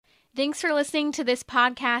Thanks for listening to this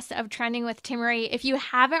podcast of Trending with Timmerie. If you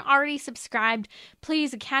haven't already subscribed,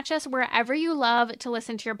 please catch us wherever you love to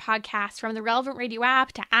listen to your podcast, from the Relevant Radio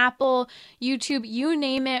app to Apple, YouTube, you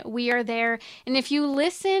name it, we are there. And if you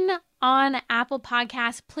listen on Apple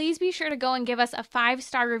Podcasts, please be sure to go and give us a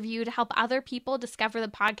 5-star review to help other people discover the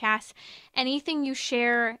podcast. Anything you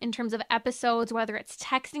share in terms of episodes, whether it's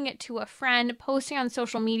texting it to a friend, posting on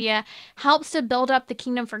social media, helps to build up the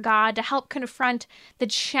kingdom for God, to help confront the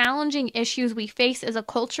challenging issues we face as a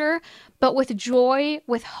culture, but with joy,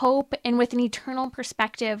 with hope, and with an eternal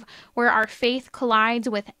perspective where our faith collides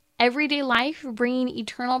with everyday life, bringing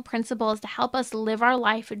eternal principles to help us live our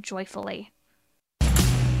life joyfully.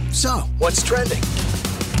 So, what's trending?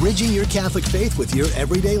 Bridging your Catholic faith with your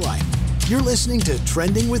everyday life. You're listening to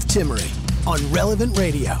Trending with Timmerie on Relevant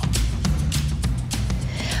Radio.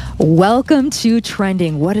 Welcome to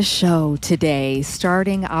Trending. What a show today.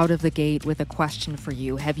 Starting out of the gate with a question for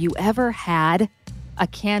you. Have you ever had a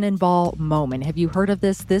cannonball moment? Have you heard of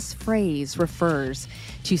this? This phrase refers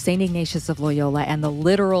to St. Ignatius of Loyola and the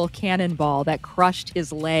literal cannonball that crushed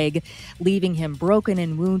his leg, leaving him broken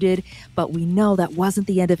and wounded. But we know that wasn't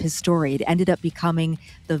the end of his story. It ended up becoming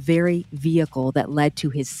the very vehicle that led to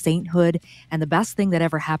his sainthood and the best thing that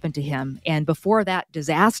ever happened to him. And before that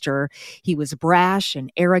disaster, he was brash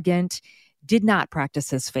and arrogant, did not practice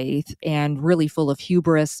his faith, and really full of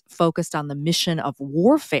hubris, focused on the mission of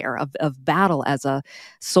warfare, of battle as a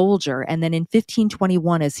soldier. And then in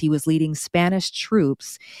 1521, as he was leading Spanish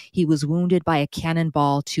troops, he was wounded by a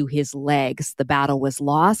cannonball to his legs. The battle was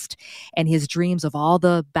lost, and his dreams of all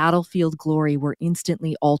the battlefield glory were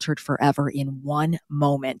instantly altered forever in one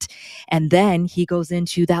moment. And then he goes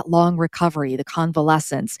into that long recovery, the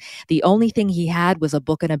convalescence. The only thing he had was a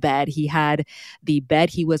book and a bed. He had the bed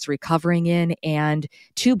he was recovering in and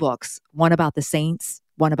 2 books, one about the saints,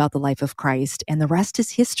 one about the life of Christ, and the rest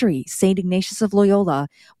is history. St. Ignatius of Loyola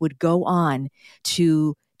would go on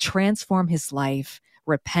to transform his life,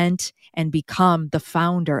 repent, and become the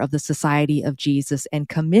founder of the Society of Jesus and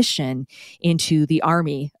commission into the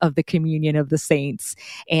army of the Communion of the Saints.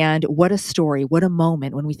 And what a story, what a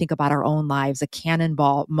moment when we think about our own lives, a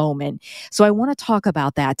cannonball moment. So I want to talk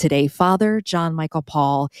about that today. Father John Michael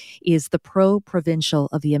Paul is the pro-provincial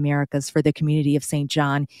of the Americas for the community of St.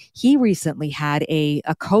 John. He recently had a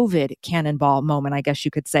COVID cannonball moment, I guess you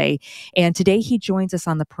could say. And today he joins us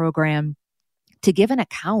on the program to give an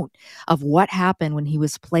account of what happened when he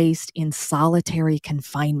was placed in solitary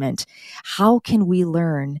confinement. How can we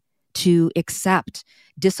learn to accept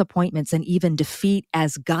disappointments and even defeat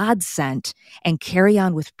as God sent and carry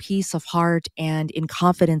on with peace of heart and in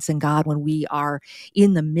confidence in God when we are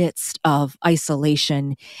in the midst of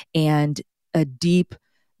isolation and a deep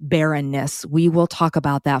barrenness? We will talk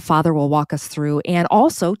about that. Father will walk us through. And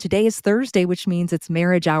also, today is Thursday, which means it's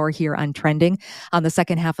marriage hour here on Trending. On the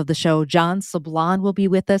second half of the show, John Sablon will be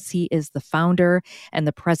with us. He is the founder and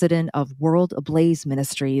the president of World Ablaze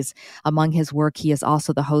Ministries. Among his work, he is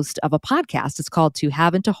also the host of a podcast. It's called To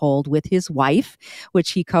Have and to Hold with his wife,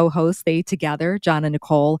 which he co-hosts, they together, John and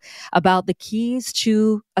Nicole, about the keys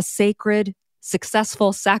to a sacred,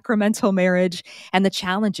 successful sacramental marriage and the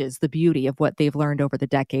challenges, the beauty of what they've learned over the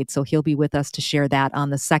decades. So he'll be with us to share that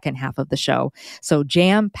on the second half of the show. So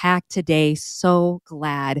jam-packed today. So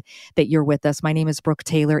glad that you're with us. My name is Brooke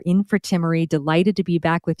Taylor, in for Timmerie. Delighted to be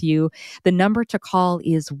back with you. The number to call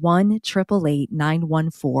is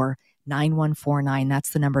 1-888-914-9149. That's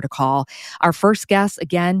the number to call. Our first guest,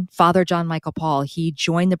 again, Father John Michael Paul. He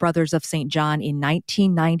joined the Brothers of St. John in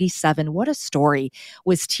 1997. What a story.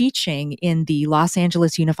 Was teaching in the Los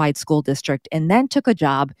Angeles Unified School District and then took a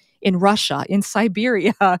job in Russia, in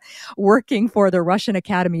Siberia, working for the Russian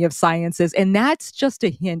Academy of Sciences. And that's just a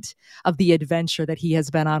hint of the adventure that he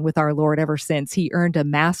has been on with our Lord ever since. He earned a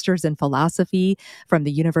master's in philosophy from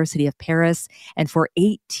the University of Paris, and for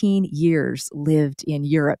 18 years lived in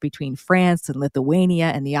Europe between France and Lithuania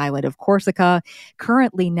and the island of Corsica.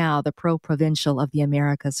 Currently now the pro-provincial of the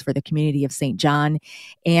Americas for the community of St. John,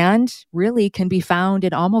 and really can be found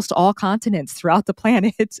in almost all continents throughout the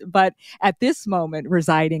planet, but at this moment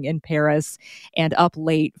residing in Paris and up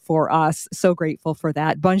late for us. So grateful for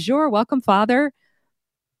that. Bonjour. Welcome, Father.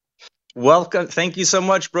 Welcome. Thank you so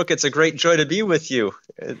much, Brooke. It's a great joy to be with you.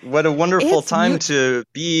 What a wonderful time to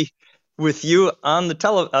be with you on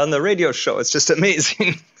the radio show. It's just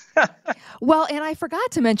amazing. Well, and I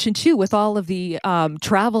forgot to mention, too, with all of the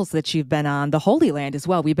travels that you've been on, the Holy Land as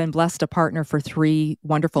well. We've been blessed to partner for 3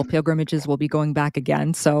 wonderful pilgrimages. We'll be going back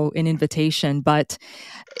again, so an invitation. But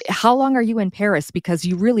how long are you in Paris? Because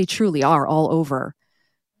you really, truly are all over.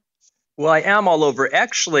 Well, I am all over.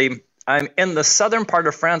 Actually, I'm in the southern part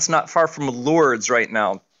of France, not far from Lourdes right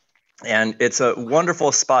now. And it's a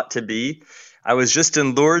wonderful spot to be. I was just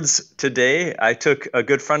in Lourdes today. I took a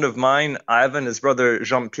good friend of mine, Ivan, his brother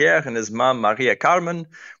Jean-Pierre, and his mom, Maria Carmen.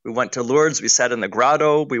 We went to Lourdes. We sat in the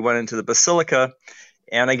grotto. We went into the basilica.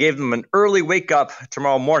 And I gave them an early wake up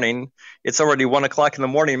tomorrow morning. It's already 1 o'clock in the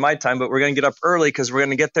morning my time, but we're going to get up early because we're going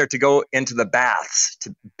to get there to go into the baths,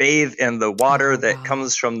 to bathe in the water that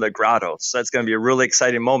comes from the grotto. So that's going to be a really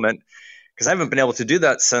exciting moment because I haven't been able to do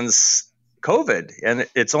that since COVID, and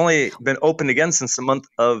it's only been open again since the month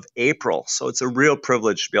of April. So it's a real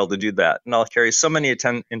privilege to be able to do that. And I'll carry so many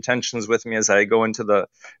intentions with me as I go into the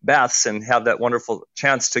baths and have that wonderful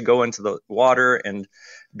chance to go into the water and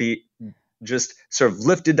be just sort of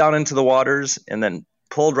lifted down into the waters and then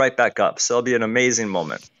pulled right back up. So it'll be an amazing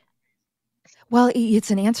moment. Well, it's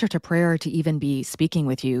an answer to prayer to even be speaking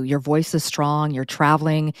with you. Your voice is strong. You're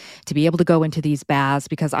traveling to be able to go into these baths,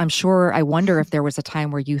 because I wonder if there was a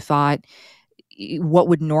time where you thought what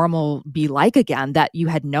would normal be like again, that you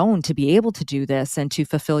had known to be able to do this and to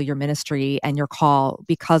fulfill your ministry and your call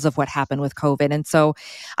because of what happened with COVID. And so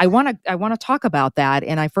I want to talk about that.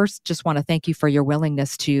 And I first just want to thank you for your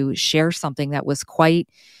willingness to share something that was quite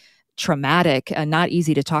traumatic and not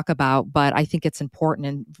easy to talk about, but I think it's important,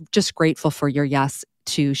 and just grateful for your yes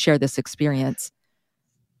to share this experience.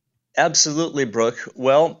 Absolutely, Brooke.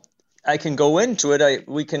 Well, I can go into it.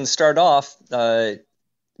 We can start off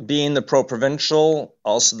being the pro-provincial,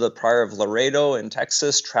 also the prior of Laredo in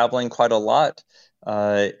Texas, traveling quite a lot.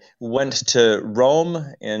 Went to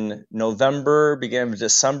Rome in November, beginning of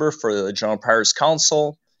December for the General Priors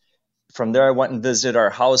Council. From there, I went and visited our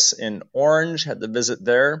house in Orange, had the visit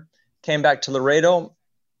there. Came back to Laredo.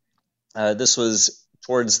 This was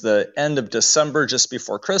towards the end of December, just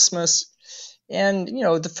before Christmas. And,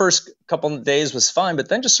 the first couple of days was fine, but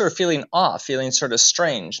then just sort of feeling off, feeling sort of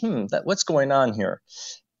strange. What's going on here?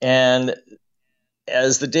 And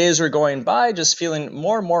as the days were going by, just feeling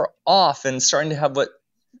more and more off and starting to have what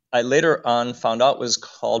I later on found out was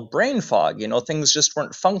called brain fog. Things just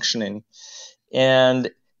weren't functioning. And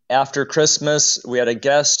after Christmas, we had a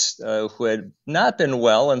guest who had not been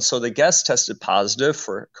well, and so the guest tested positive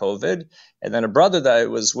for COVID. And then a brother that I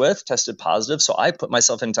was with tested positive, so I put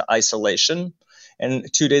myself into isolation.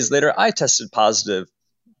 And 2 days later, I tested positive.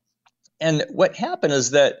 And what happened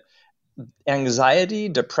is that anxiety,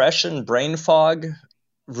 depression, brain fog,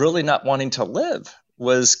 really not wanting to live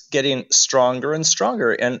was getting stronger and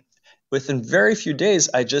stronger. And within very few days,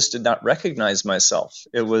 I just did not recognize myself.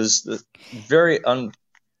 It was very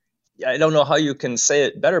I don't know how you can say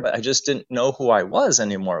it better, but I just didn't know who I was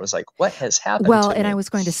anymore. It was like, what has happened to me? And I was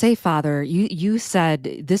going to say, Father, you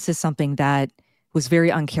said this is something that was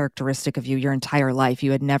very uncharacteristic of you your entire life.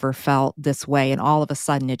 You had never felt this way, and all of a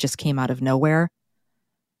sudden it just came out of nowhere.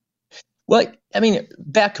 Well,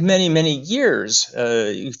 back many, many years,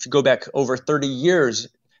 if you go back over 30 years,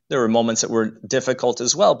 there were moments that were difficult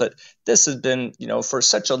as well, but this has been, for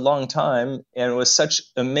such a long time, and with such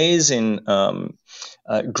amazing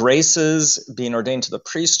graces, being ordained to the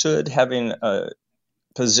priesthood, having a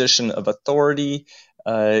position of authority,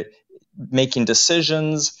 making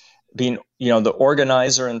decisions, being, the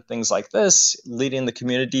organizer and things like this, leading the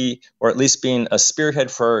community, or at least being a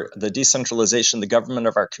spearhead for the decentralization of the government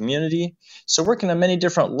of our community. So working on many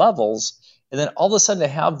different levels, and then all of a sudden to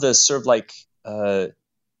have this sort of like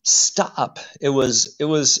stop. It was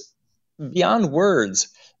beyond words.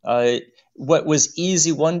 What was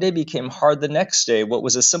easy one day became hard the next day. What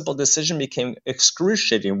was a simple decision became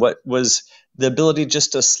excruciating. What was the ability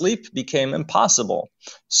just to sleep became impossible.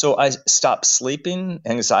 So I stopped sleeping,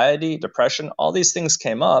 anxiety, depression, all these things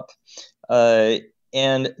came up.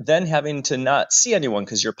 And then having to not see anyone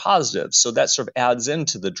because you're positive. So that sort of adds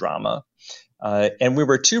into the drama. And we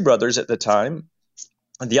were two brothers at the time.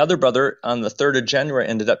 The other brother on the 3rd of January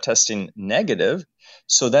ended up testing negative.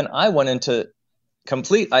 So then I went into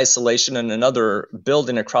complete isolation in another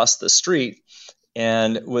building across the street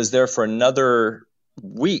and was there for another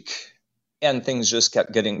week. And things just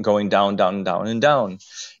kept going down, down, down, and down.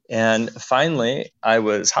 And finally, I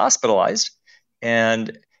was hospitalized.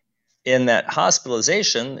 And in that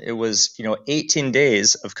hospitalization, it was 18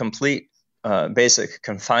 days of complete basic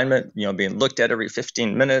confinement, being looked at every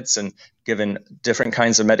 15 minutes and given different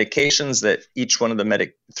kinds of medications that each one of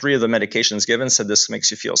the 3 of the medications given said this makes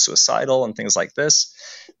you feel suicidal and things like this.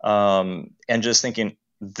 And just thinking,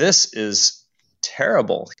 this is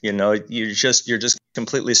terrible. You're just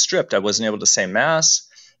completely stripped. I wasn't able to say mass.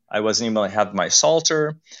 I wasn't able to have my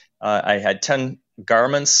Psalter. I had 10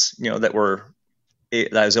 garments, that were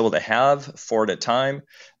that I was able to have 4 at a time,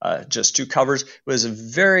 just 2 covers. It was a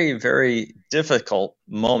very, very difficult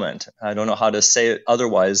moment. I don't know how to say it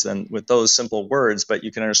otherwise than with those simple words, but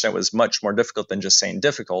you can understand it was much more difficult than just saying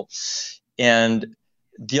difficult. And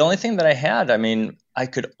the only thing that I had, I mean, I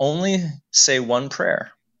could only say one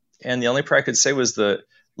prayer. And the only prayer I could say was the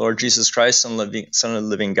Lord Jesus Christ, Son of the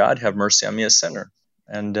living God, have mercy on me, a sinner.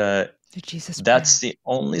 And that's the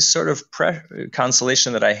only sort of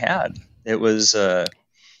consolation that I had. It was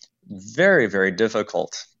very, very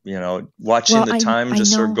difficult, watching the time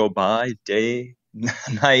just sort of go by, day,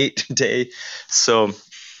 night, day. So,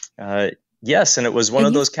 yes, and it was one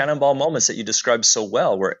of those cannonball moments that you described so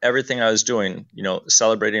well, where everything I was doing,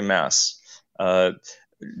 celebrating Mass,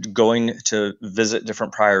 going to visit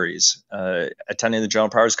different priories, attending the General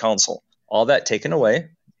Priors Council, all that taken away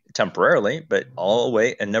temporarily, but all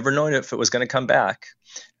away, and never knowing if it was going to come back,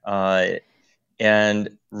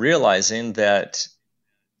 and realizing that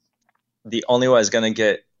the only way I was going to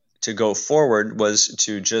get to go forward was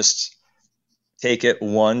to just take it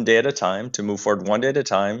one day at a time, to move forward one day at a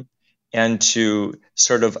time, and to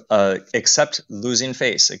sort of accept losing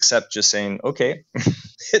face, accept just saying, okay,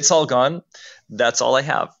 it's all gone. That's all I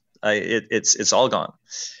have. It's all gone.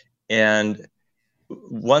 And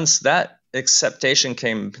once that acceptation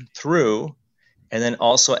came through, and then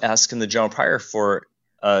also asking the General Prior for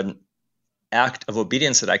an act of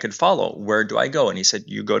obedience that I could follow. Where do I go? And he said,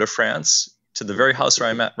 you go to France, to the very house where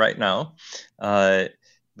I'm at right now.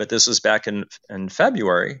 But this was back in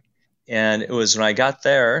February. And it was when I got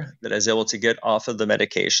there that I was able to get off of the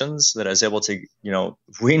medications, that I was able to,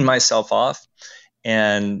 wean myself off.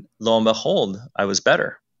 And lo and behold, I was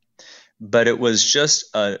better. But it was just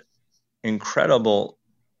an incredible,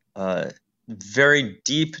 very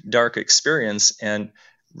deep, dark experience, and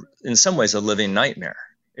in some ways a living nightmare.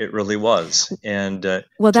 It really was. And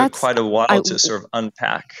took quite a while to sort of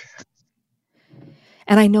unpack.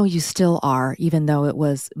 And I know you still are, even though it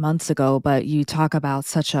was months ago, but you talk about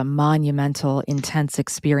such a monumental, intense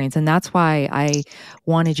experience. And that's why I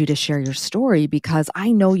wanted you to share your story, because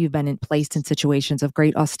I know you've been placed in situations of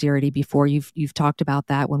great austerity before. You've talked about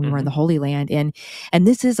that when we were in the Holy Land. And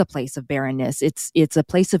this is a place of barrenness. It's a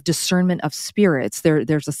place of discernment of spirits.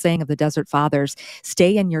 There's a saying of the Desert Fathers,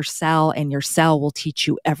 stay in your cell and your cell will teach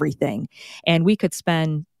you everything. And we could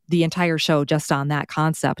spend the entire show just on that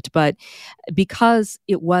concept. But because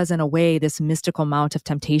it was in a way this mystical mount of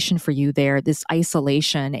temptation for you there, this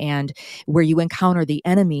isolation, and where you encounter the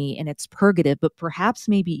enemy and its purgative, but perhaps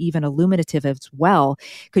maybe even illuminative as well,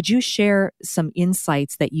 could you share some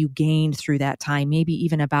insights that you gained through that time, maybe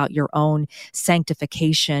even about your own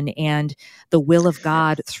sanctification and the will of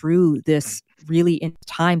God through this really in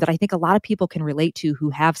time that I think a lot of people can relate to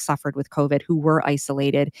who have suffered with COVID, who were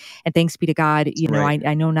isolated. And thanks be to God, right.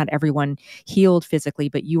 I know not everyone healed physically,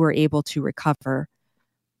 but you were able to recover.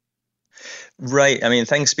 Right. I mean,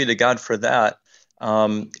 thanks be to God for that.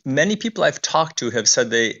 Many people I've talked to have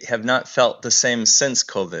said they have not felt the same since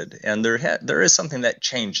COVID. And there is something that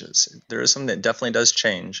changes. There is something that definitely does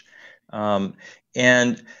change.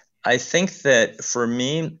 And I think that for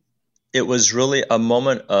me, it was really a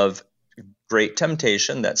moment of great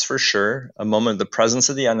temptation, that's for sure. A moment of the presence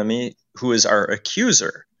of the enemy, who is our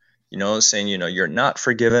accuser, saying, you're not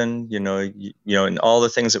forgiven, and all the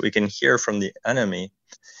things that we can hear from the enemy.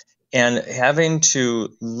 And having to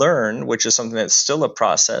learn, which is something that's still a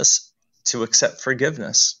process, to accept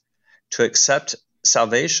forgiveness, to accept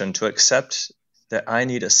salvation, to accept that I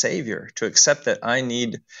need a savior, to accept that I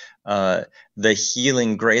need the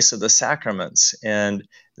healing grace of the sacraments, and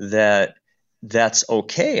that's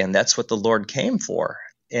okay, and that's what the Lord came for.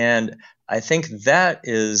 And I think that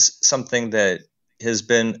is something that has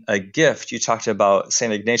been a gift. You talked about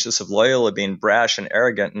St. Ignatius of Loyola being brash and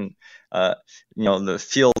arrogant and, the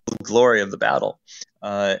field glory of the battle.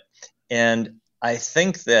 And I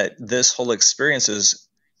think that this whole experience has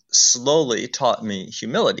slowly taught me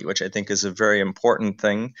humility, which I think is a very important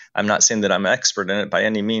thing. I'm not saying that I'm an expert in it by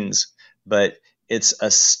any means, but it's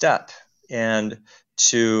a step. And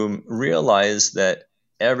to realize that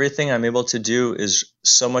everything I'm able to do is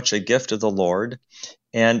so much a gift of the Lord,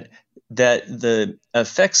 and that the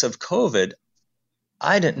effects of COVID,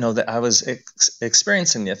 I didn't know that I was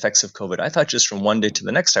experiencing the effects of COVID. I thought just from one day to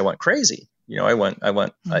the next, I went crazy.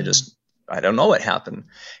 I don't know what happened.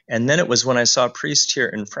 And then it was when I saw a priest here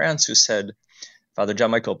in France who said, Father John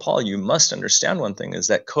Michael Paul, you must understand one thing, is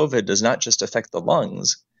that COVID does not just affect the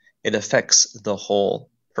lungs, it affects the whole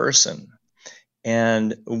person.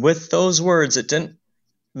 And with those words, it didn't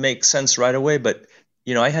make sense right away, but,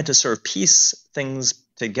 I had to sort of piece things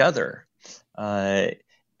together.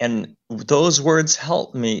 And those words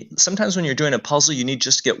help me. Sometimes when you're doing a puzzle, you need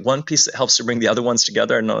just to get one piece that helps to bring the other ones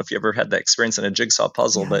together. I don't know if you ever had that experience in a jigsaw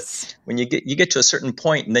puzzle, but when you get to a certain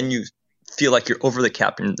point and then you feel like you're over the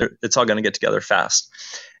cap and it's all going to get together fast.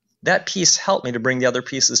 That piece helped me to bring the other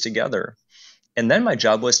pieces together. And then my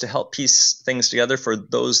job was to help piece things together for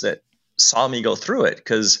those that saw me go through it.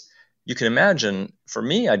 Because you can imagine, for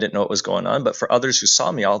me, I didn't know what was going on, but for others who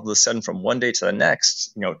saw me, all of a sudden from one day to the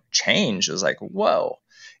next, change. It was like, whoa.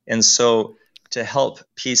 And so to help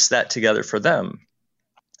piece that together for them,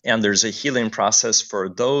 and there's a healing process for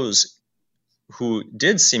those who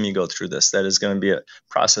did see me go through this, that is going to be a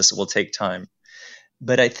process that will take time.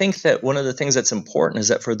 But I think that one of the things that's important is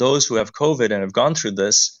that for those who have COVID and have gone through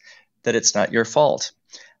this, that it's not your fault.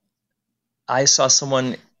 I saw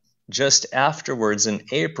someone just afterwards in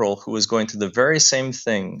April who was going through the very same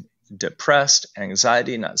thing, depressed,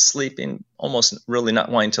 anxiety, not sleeping, almost really not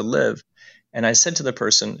wanting to live. And I said to the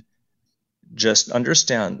person, just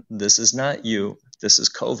understand, this is not you, this is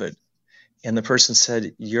COVID. And the person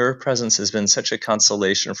said, your presence has been such a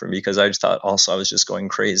consolation for me, because I thought also I was just going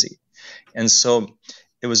crazy. And so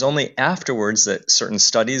it was only afterwards that certain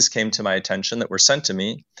studies came to my attention that were sent to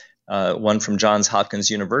me. One from Johns Hopkins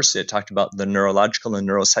University that talked about the neurological and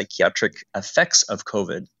neuropsychiatric effects of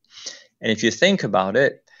COVID. And if you think about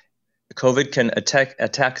it, COVID can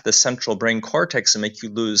attack the central brain cortex and make you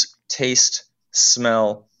lose taste,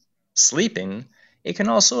 smell, sleeping. It can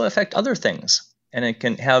also affect other things. And it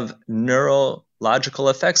can have neurological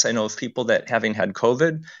effects. I know of people that, having had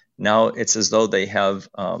COVID, now it's as though they have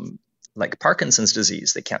like Parkinson's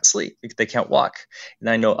disease. They can't sleep, they can't walk. And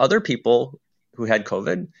I know other people who had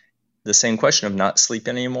COVID, the same question of not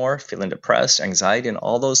sleeping anymore, feeling depressed, anxiety, and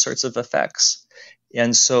all those sorts of effects.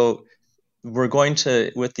 And so we're going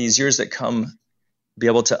to, with these years that come, be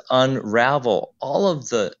able to unravel all of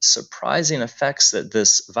the surprising effects that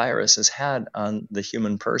this virus has had on the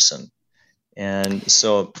human person. And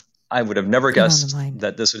so I would have never guessed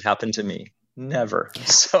that this would happen to me. Never.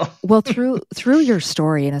 So well, through your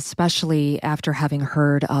story, and especially after having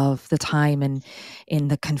heard of the time and in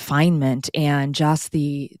the confinement and just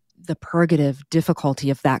the purgative difficulty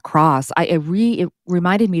of that cross, it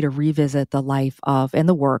reminded me to revisit the life of and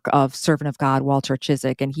the work of servant of God Walter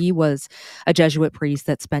Ciszek. And he was a Jesuit priest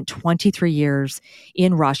that spent 23 years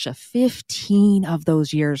in Russia. 15 of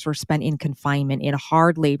those years were spent in confinement, in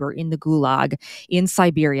hard labor, in the Gulag, in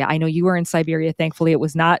Siberia. I know you were in Siberia. Thankfully, it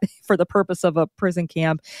was not for the purpose of a prison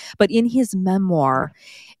camp. But in his memoir,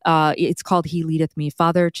 it's called He Leadeth Me,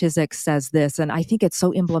 Father Ciszek says this, and I think it's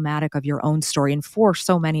so emblematic of your own story. And for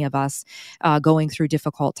so many of us going through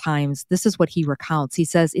difficult times, this is what he recounts. He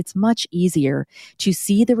says, it's much easier to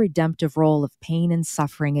see the redemptive role of pain and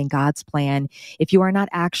suffering in God's plan if you are not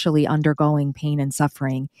actually undergoing pain and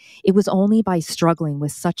suffering. It was only by struggling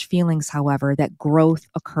with such feelings, however, that growth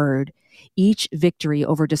occurred. Each victory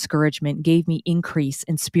over discouragement gave me increase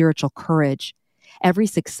in spiritual courage. Every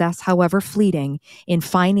success, however fleeting, in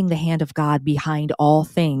finding the hand of God behind all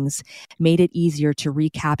things made it easier to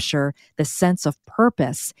recapture the sense of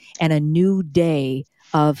purpose and a new day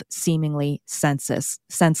of seemingly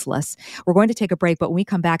senseless. We're going to take a break, but when we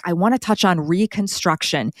come back, I want to touch on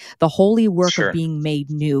reconstruction, the holy work of being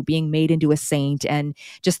made new, being made into a saint, and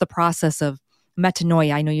just the process of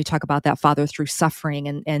metanoia. I know you talk about that, Father, through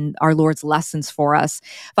suffering and our Lord's lessons for us.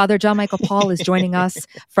 Father John Michael Paul is joining us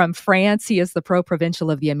from France. He is the Pro-Provincial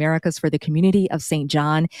of the Americas for the Community of St.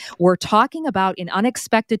 John. We're talking about an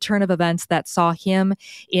unexpected turn of events that saw him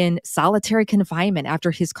in solitary confinement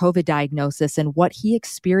after his COVID diagnosis and what he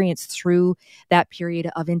experienced through that period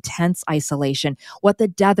of intense isolation, what the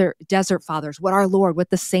desert fathers, what our Lord,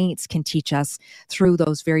 what the saints can teach us through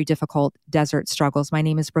those very difficult desert struggles. My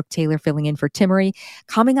name is Brooke Taylor, filling in for Timmerie.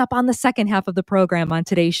 Coming up on the second half of the program on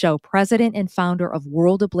today's show, President and founder of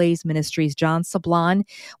World Ablaze Ministries, John Sablon,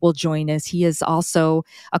 will join us. He is also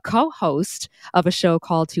a co-host of a show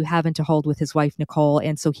called To Have and to Hold with his wife, Nicole.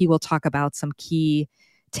 And so he will talk about some key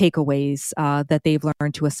takeaways that they've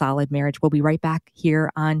learned to a solid marriage. We'll be right back here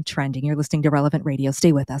on Trending. You're listening to Relevant Radio.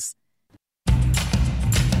 Stay with us.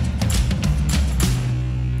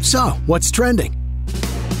 So, what's trending?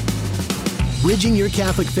 Bridging your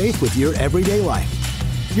Catholic faith with your everyday life.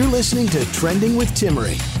 You're listening to Trending with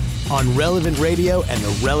Timmerie on Relevant Radio and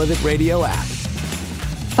the Relevant Radio app.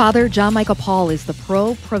 Father John Michael Paul is the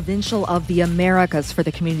Pro-Provincial of the Americas for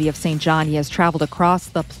the community of St. John. He has traveled across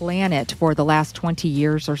the planet for the last 20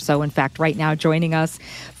 years or so. In fact, right now joining us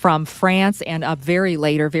from France and up very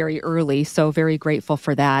late or very early. So very grateful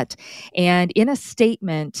for that. And in a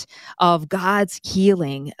statement of God's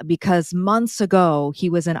healing, because months ago he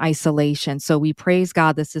was in isolation. So we praise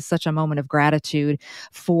God. This is such a moment of gratitude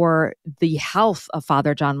for the health of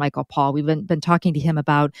Father John Michael Paul. We've been talking to him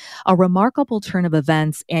about a remarkable turn of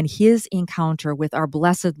events and his encounter with our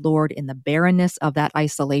blessed Lord in the barrenness of that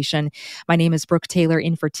isolation. My name is Brooke Taylor,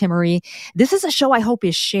 in for Timmery. This is a show I hope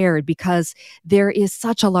is shared because there is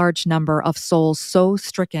such a large number of souls so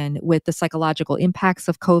stricken with the psychological impacts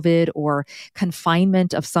of COVID or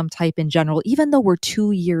confinement of some type in general, even though we're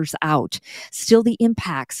 2 years out, still the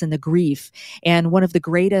impacts and the grief. And one of the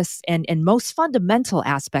greatest and most fundamental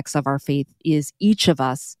aspects of our faith is each of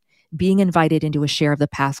us being invited into a share of the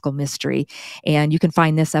Paschal Mystery. And you can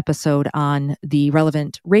find this episode on the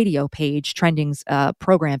Relevant Radio page, Trending's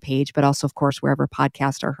program page, but also, of course, wherever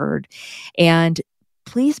podcasts are heard. And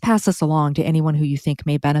please pass this along to anyone who you think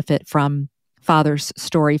may benefit from Father's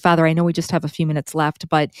story. Father, I know we just have a few minutes left,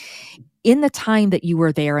 but in the time that you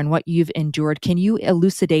were there and what you've endured, can you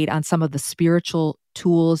elucidate on some of the spiritual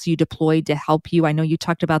tools you deployed to help you? I know you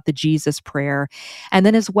talked about the Jesus prayer, and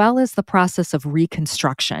then as well as the process of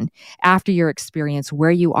reconstruction after your experience,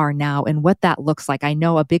 where you are now and what that looks like. I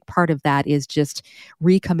know a big part of that is just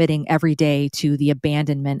recommitting every day to the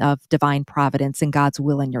abandonment of divine providence and God's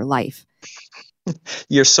will in your life.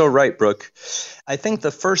 You're so right, Brooke. I think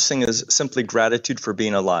the first thing is simply gratitude for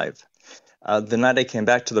being alive. The night I came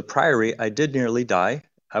back to the Priory, I did nearly die.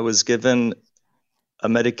 I was given a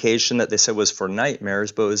medication that they said was for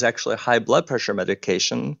nightmares, but it was actually a high blood pressure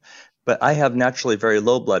medication. But I have naturally very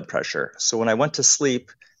low blood pressure. So when I went to sleep,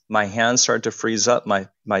 my hands started to freeze up, my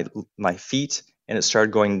feet, and it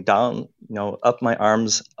started going down, up my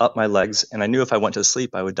arms, up my legs. And I knew if I went to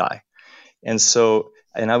sleep, I would die.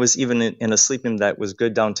 And I was even in a sleeping that was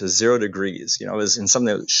good down to 0 degrees. I was in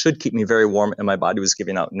something that should keep me very warm, and my body was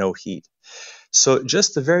giving out no heat. So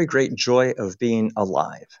just the very great joy of being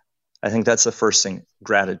alive. I think that's the first thing,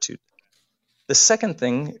 gratitude. The second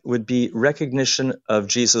thing would be recognition of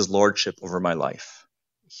Jesus' lordship over my life.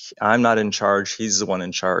 I'm not in charge. He's the one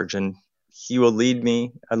in charge, and he will lead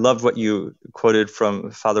me. I loved what you quoted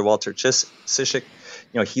from Father Walter Ciszek.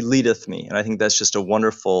 He leadeth me. And I think that's just a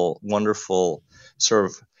wonderful, wonderful sort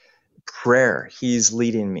of prayer. He's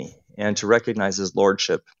leading me, and to recognize his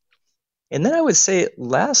lordship. And then I would say,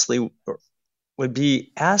 lastly, would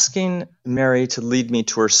be asking Mary to lead me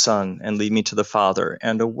to her Son and lead me to the Father.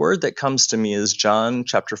 And a word that comes to me is John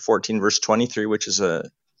chapter 14, verse 23, which is a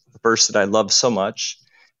verse that I love so much,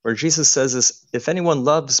 where Jesus says this: if anyone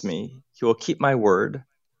loves me, he will keep my word,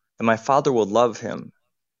 and my Father will love him,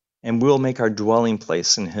 and we will make our dwelling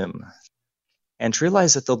place in him. And to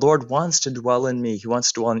realize that the Lord wants to dwell in me. He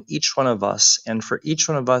wants to dwell in each one of us. And for each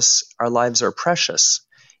one of us, our lives are precious,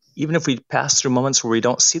 even if we pass through moments where we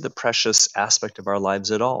don't see the precious aspect of our lives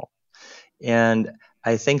at all. And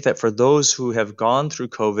I think that for those who have gone through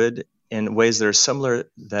COVID in ways that are similar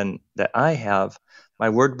than that I have, my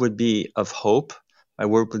word would be of hope. My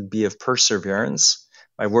word would be of perseverance.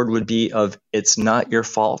 My word would be of, it's not your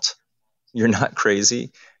fault. You're not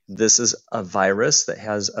crazy. This is a virus that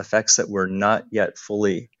has effects that we're not yet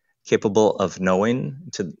fully capable of knowing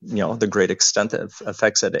to the great extent of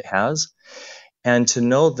effects that it has. And to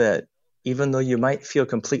know that even though you might feel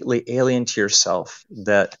completely alien to yourself,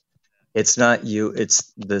 that it's not you,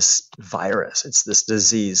 it's this virus, it's this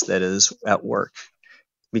disease that is at work.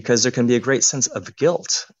 Because there can be a great sense of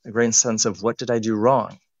guilt, a great sense of, what did I do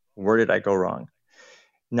wrong? Where did I go wrong?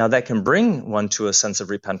 Now that can bring one to a sense of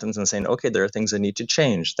repentance and saying, okay, there are things I need to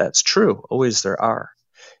change. That's true. Always there are.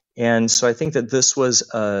 And so I think that this was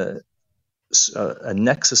a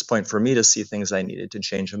nexus point for me to see things I needed to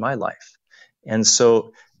change in my life. And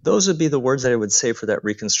so those would be the words that I would say for that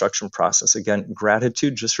reconstruction process. Again,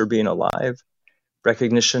 gratitude just for being alive,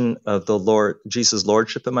 recognition of the Lord, Jesus'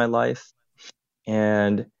 lordship in my life,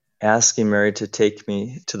 and asking Mary to take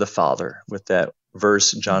me to the Father with that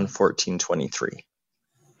verse, John 14:23.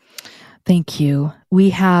 Thank you.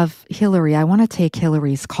 We have Hillary. I want to take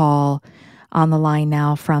Hillary's call on the line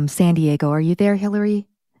now from San Diego. Are you there, Hillary?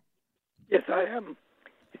 Yes, I am.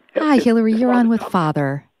 Hi, Hillary. You're on with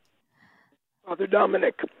Father. Father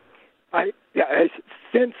Dominic, I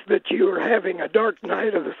sense that you are having a dark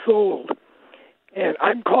night of the soul, and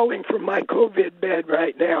I'm calling from my COVID bed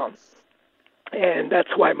right now, and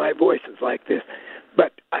that's why my voice is like this.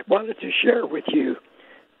 But I wanted to share with you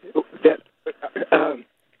that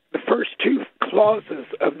the first two clauses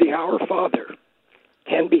of the Our Father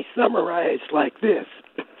can be summarized like this: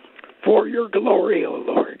 for your glory, O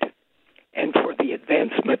Lord, and for the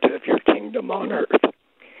advancement of your kingdom on earth.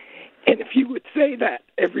 And if you would say that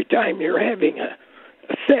every time you're having a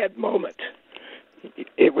sad moment,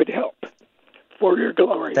 it would help. For your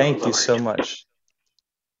glory, Thank O you Lord. so much.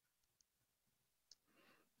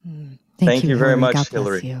 Thank you very Hillary. much, God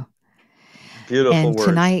Hillary. bless you. Beautiful And words.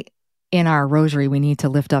 tonight in our rosary, we need to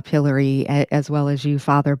lift up Hillary as well as you,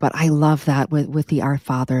 Father. But I love that with the Our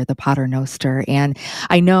Father, the Pater Noster. And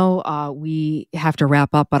I know we have to wrap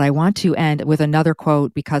up, but I want to end with another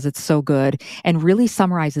quote because it's so good and really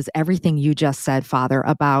summarizes everything you just said, Father,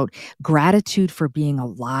 about gratitude for being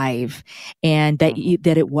alive and that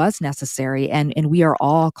that it was necessary. And we are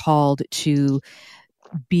all called to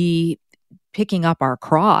be picking up our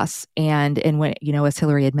cross and when, as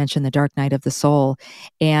Hillary had mentioned, the dark night of the soul,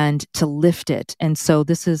 and to lift it. And so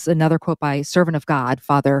this is another quote by servant of God,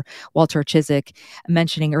 Father Walter Chiswick,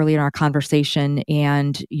 mentioning earlier in our conversation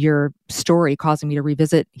and your story causing me to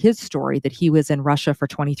revisit his story that he was in Russia for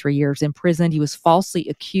 23 years imprisoned. He was falsely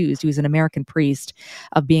accused. He was an American priest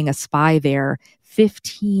of being a spy there.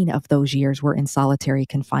 15 of those years were in solitary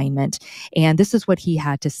confinement. And this is what he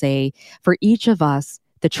had to say: for each of us,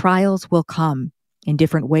 the trials will come in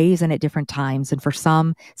different ways and at different times. And for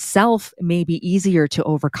some, self may be easier to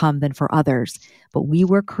overcome than for others. But we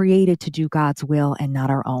were created to do God's will and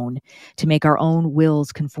not our own, to make our own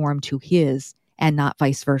wills conform to His and not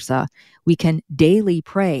vice versa. We can daily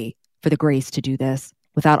pray for the grace to do this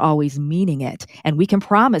without always meaning it. And we can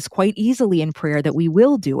promise quite easily in prayer that we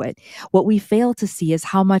will do it. What we fail to see is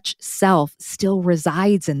how much self still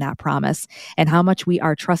resides in that promise and how much we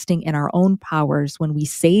are trusting in our own powers when we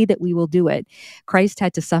say that we will do it. Christ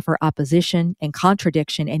had to suffer opposition and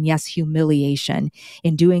contradiction and, yes, humiliation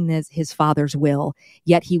in doing this, his Father's will.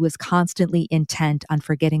 Yet he was constantly intent on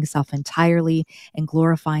forgetting self entirely and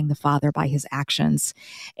glorifying the Father by his actions.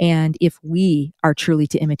 And if we are truly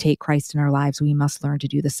to imitate Christ in our lives, we must learn to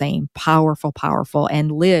do the same. Powerful, powerful,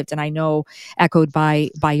 and lived. And I know echoed by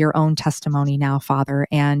your own testimony now, Father.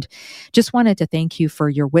 And just wanted to thank you for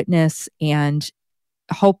your witness and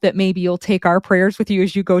hope that maybe you'll take our prayers with you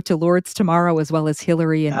as you go to Lourdes tomorrow, as well as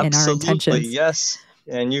Hillary and our intentions. Absolutely, yes.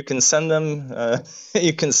 And you can send them,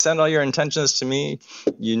 you can send all your intentions to me.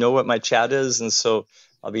 You know what my chat is. And so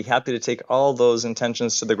I'll be happy to take all those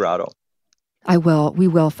intentions to the grotto. I will. We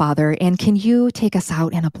will, Father. And can you take us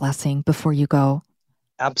out in a blessing before you go?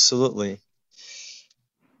 Absolutely.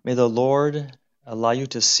 May the Lord allow you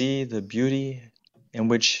to see the beauty in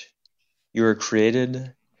which you were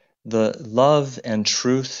created, the love and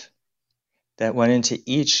truth that went into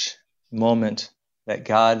each moment that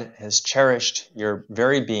God has cherished your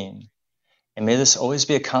very being. And may this always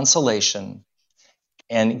be a consolation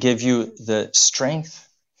and give you the strength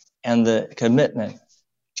and the commitment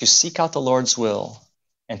to seek out the Lord's will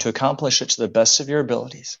and to accomplish it to the best of your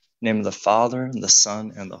abilities. In the name of the Father, and the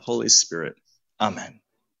Son, and the Holy Spirit. Amen.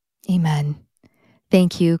 Amen.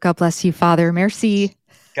 Thank you. God bless you, Father. Merci.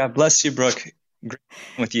 God bless you, Brooke. Great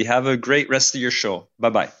with you. Have a great rest of your show.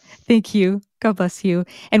 Bye-bye. Thank you. God bless you.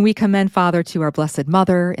 And we commend, Father, to our Blessed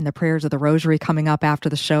Mother in the prayers of the Rosary coming up after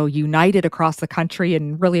the show, united across the country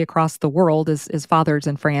and really across the world as fathers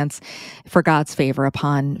in France, for God's favor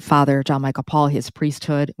upon Father John Michael Paul, his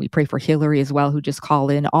priesthood. We pray for Hillary as well, who just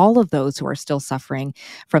called in, all of those who are still suffering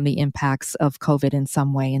from the impacts of COVID in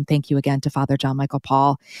some way. And thank you again to Father John Michael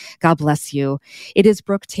Paul. God bless you. It is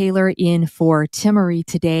Brooke Taylor in for Timmerie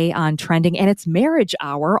today on Trending, and it's Marriage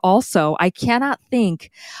Hour. Also, I cannot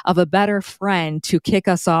think of a better friend to kick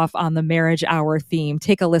us off on the Marriage Hour theme.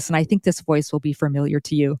 Take a listen. I think this voice will be familiar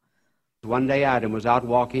to you. One day Adam was out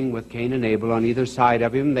walking with Cain and Abel on either side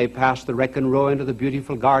of him. They passed the wreck and row into the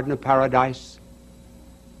beautiful garden of paradise.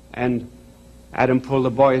 And Adam pulled the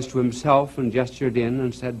boys to himself and gestured in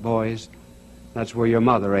and said, "Boys, that's where your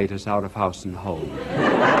mother ate us out of house and home."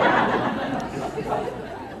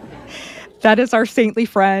 That is our saintly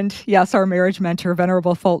friend. Yes, our marriage mentor,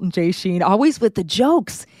 Venerable Fulton J. Sheen, always with the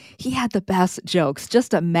jokes. He had the best jokes,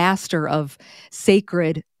 just a master of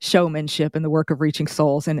sacred showmanship in the work of reaching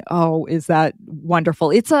souls. And oh, is that wonderful.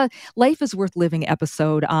 It's a Life is Worth Living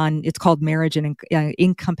episode it's called Marriage and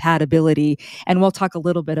Incompatibility. And we'll talk a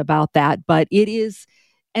little bit about that, but it is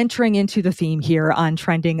entering into the theme here on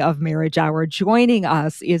Trending of Marriage Hour. Joining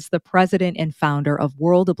us is the president and founder of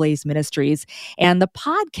World Ablaze Ministries and the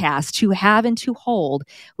podcast To Have and To Hold,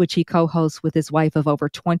 which he co-hosts with his wife of over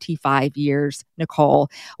 25 years, Nicole.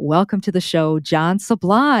 Welcome to the show, John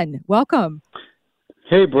Sablon. Welcome.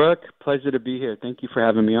 Hey, Brooke. Pleasure to be here. Thank you for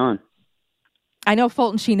having me on. I know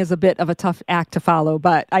Fulton Sheen is a bit of a tough act to follow,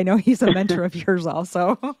 but I know he's a mentor of yours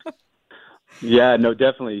also. Yeah, no,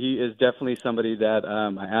 definitely. He is definitely somebody that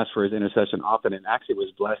I ask for his intercession often, and actually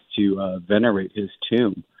was blessed to venerate his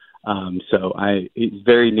tomb. He's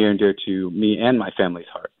very near and dear to me and my family's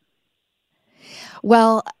heart.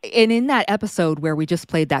 Well, and in that episode where we just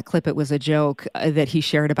played that clip, it was a joke that he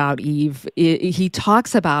shared about Eve. He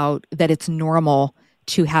talks about that it's normal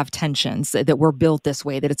to have tensions, that we're built this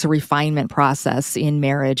way, that it's a refinement process in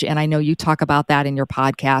marriage. And I know you talk about that in your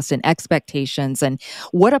podcast, and expectations and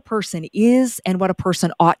what a person is and what a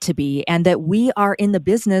person ought to be, and that we are in the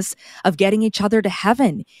business of getting each other to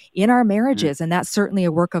heaven in our marriages. And that's certainly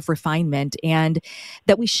a work of refinement, and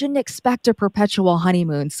that we shouldn't expect a perpetual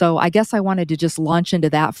honeymoon. So I guess I wanted to just launch into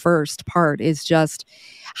that first part, is just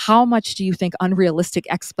how much do you think unrealistic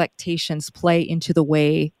expectations play into the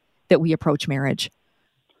way that we approach marriage?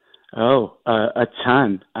 Oh, a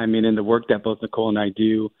ton. I mean, in the work that both Nicole and I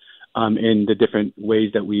do, in the different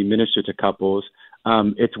ways that we minister to couples,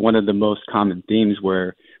 it's one of the most common themes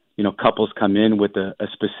where, couples come in with a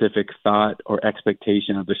specific thought or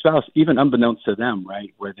expectation of their spouse, even unbeknownst to them,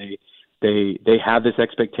 right? Where they have this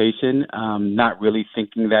expectation, not really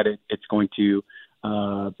thinking that it's going to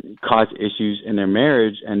cause issues in their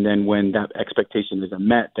marriage. And then when that expectation isn't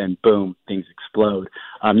met, then boom, things explode.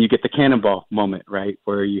 You get the cannonball moment, right?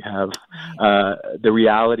 Where you have the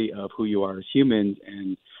reality of who you are as humans,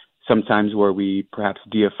 and sometimes where we perhaps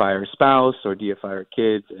deify our spouse or deify our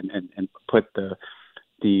kids and put the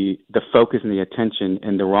focus and the attention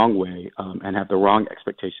in the wrong way, and have the wrong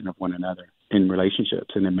expectation of one another in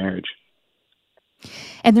relationships and in marriage.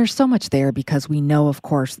 And there's so much there, because we know, of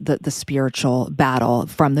course, the spiritual battle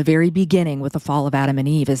from the very beginning with the fall of Adam and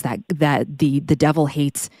Eve is that the devil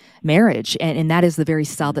hates marriage. And that is the very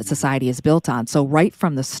cell that society is built on. So right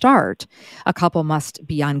from the start, a couple must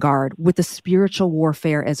be on guard with the spiritual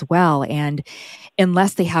warfare as well. And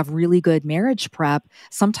unless they have really good marriage prep,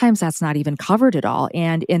 sometimes that's not even covered at all.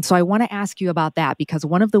 And so I want to ask you about that, because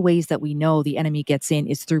one of the ways that we know the enemy gets in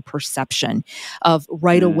is through perception of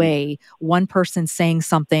right away, one person saying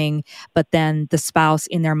something, but then the spouse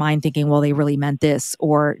in their mind thinking, well, they really meant this,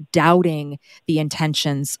 or doubting the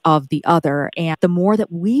intentions of the other. And the more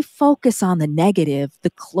that we focus on the negative, the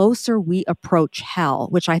closer we approach hell,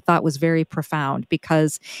 which I thought was very profound,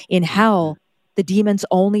 because in hell, the demons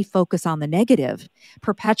only focus on the negative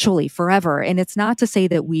perpetually, forever. And it's not to say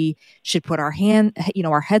that we should put our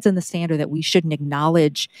heads in the sand, or that we shouldn't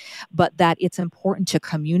acknowledge, but that it's important to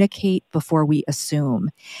communicate before we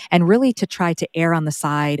assume, and really to try to err on the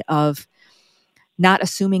side of not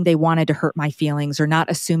assuming they wanted to hurt my feelings, or not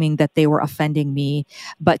assuming that they were offending me,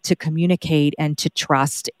 but to communicate and to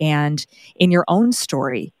trust. And in your own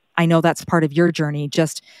story, I know that's part of your journey,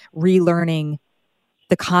 just relearning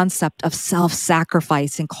the concept of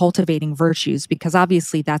self-sacrifice and cultivating virtues, because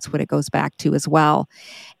obviously that's what it goes back to as well,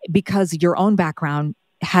 because your own background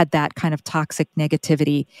had that kind of toxic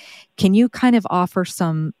negativity. Can you kind of offer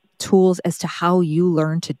some tools as to how you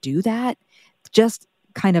learn to do that? Just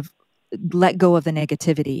kind of let go of the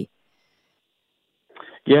negativity.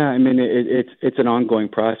 Yeah, I mean, it's an ongoing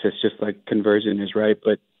process, just like conversion is, right?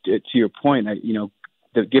 But to your point,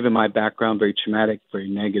 given my background, very traumatic, very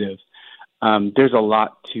negative, there's a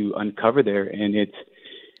lot to uncover there, and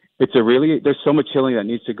there's so much healing that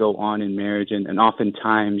needs to go on in marriage, and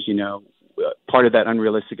oftentimes, part of that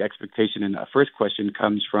unrealistic expectation in that first question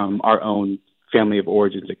comes from our own family of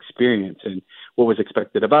origins experience, and what was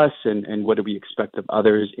expected of us, and what do we expect of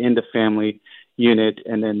others in the family unit,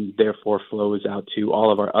 and then therefore flows out to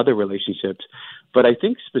all of our other relationships. But I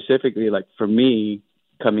think specifically, like for me,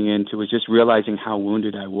 coming into was just realizing how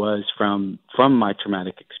wounded I was from my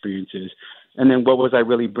traumatic experiences, and then what was I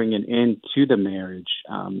really bringing into the marriage,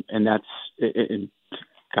 and that's,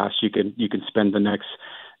 gosh, you can spend the next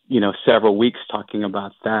several weeks talking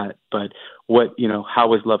about that. But how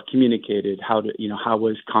was love communicated? How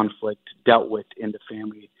was conflict dealt with in the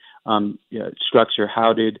family structure?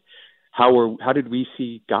 How did we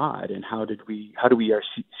see God, and how do we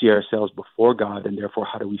see ourselves before God, and therefore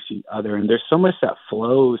how do we see other? And there's so much that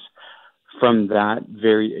flows from that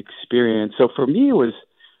very experience. So for me, it was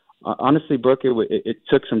honestly, Brooke, it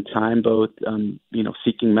took some time, both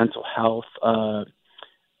seeking mental health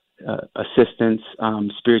assistance,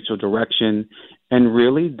 spiritual direction, and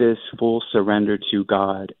really this full surrender to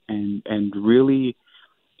God, and really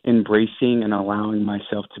embracing and allowing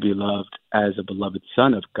myself to be loved as a beloved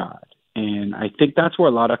son of God. And I think that's where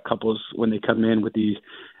a lot of couples, when they come in with these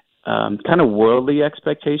kind of worldly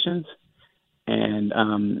expectations, and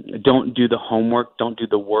don't do the homework, don't do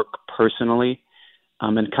the work personally,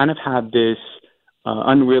 and kind of have this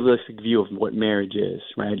unrealistic view of what marriage is,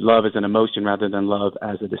 right? Love as an emotion rather than love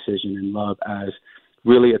as a decision, and love as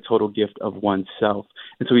really a total gift of oneself.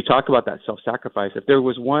 And so we talk about that self-sacrifice. If there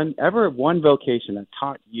was one vocation that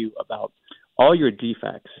taught you about all your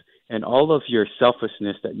defects and all of your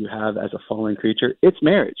selfishness that you have as a fallen creature, it's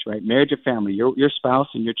marriage, right? Marriage and family. Your spouse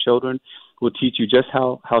and your children will teach you just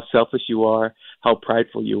how selfish you are, how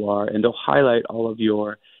prideful you are, and they'll highlight all of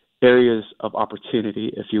your areas of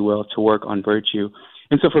opportunity, if you will, to work on virtue.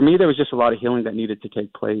 And so for me, there was just a lot of healing that needed to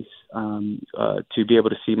take place to be able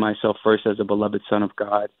to see myself first as a beloved son of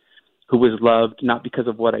God who was loved not because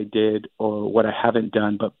of what I did or what I haven't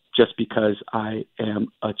done, but just because I am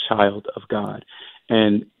a child of God.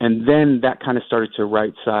 And then that kind of started to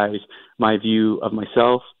right-size my view of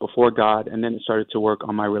myself before God, and then it started to work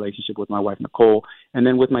on my relationship with my wife, Nicole, and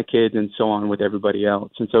then with my kids and so on with everybody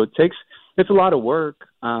else. And so it's a lot of work,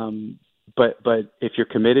 but if you're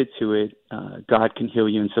committed to it, God can heal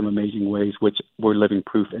you in some amazing ways, which we're living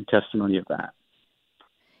proof and testimony of that.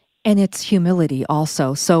 And it's humility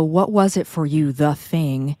also. So what was it for you, the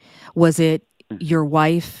thing? Was it your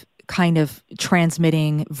wife kind of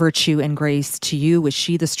transmitting virtue and grace to you? Was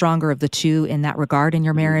she the stronger of the two in that regard in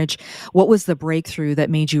your marriage? What was the breakthrough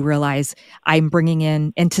that made you realize I'm bringing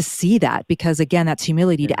in, and to see that? Because again, that's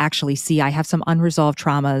humility to actually see I have some unresolved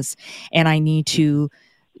traumas and I need to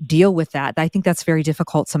deal with that. I think that's very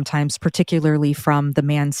difficult sometimes, particularly from the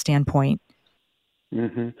man's standpoint.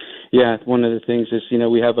 Mm-hmm. Yeah, one of the things is,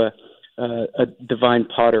 we have a divine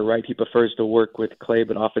potter, right? He prefers to work with clay,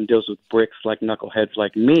 but often deals with bricks like knuckleheads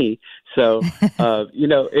like me. So,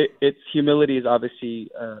 it's humility is obviously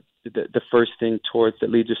the first thing that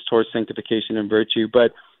leads us towards sanctification and virtue.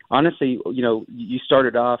 But honestly, you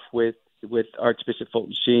started off with Archbishop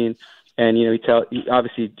Fulton Sheen, and he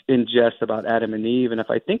obviously in jest about Adam and Eve. And if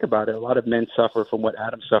I think about it, a lot of men suffer from what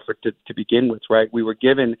Adam suffered to begin with, right? We were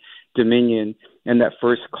given dominion and that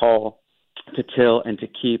first call to till and to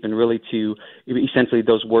keep, and really to essentially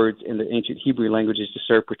those words in the ancient Hebrew languages to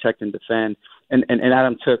serve, protect, and defend. And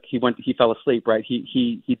Adam he fell asleep, right?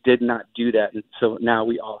 He did not do that, and so now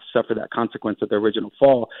we all suffer that consequence of the original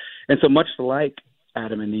fall. And so much like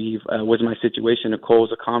Adam and Eve was my situation. Nicole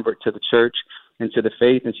was a convert to the church and to the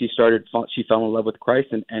faith, and she fell in love with Christ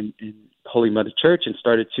and Holy Mother Church, and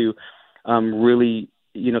started to really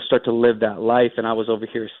start to live that life. And I was over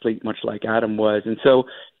here asleep, much like Adam was. And so,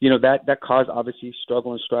 that caused obviously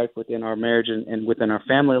struggle and strife within our marriage and within our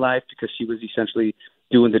family life, because she was essentially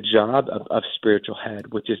doing the job of spiritual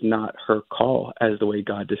head, which is not her call as the way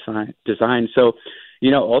God designed. So,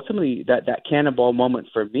 ultimately that cannonball moment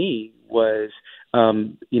for me was,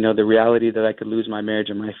 the reality that I could lose my marriage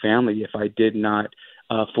and my family if I did not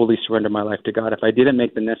fully surrender my life to God, if I didn't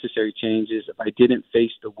make the necessary changes, if I didn't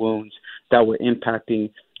face the wounds that were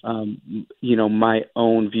impacting, my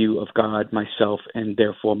own view of God, myself, and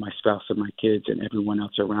therefore my spouse and my kids and everyone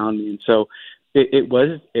else around me. And so it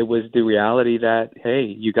was the reality that, hey,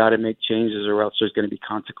 you got to make changes or else there's going to be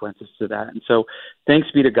consequences to that. And so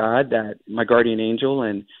thanks be to God that my guardian angel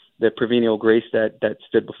and the prevenient grace that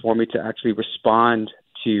stood before me to actually respond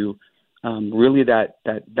to really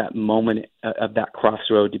that moment of that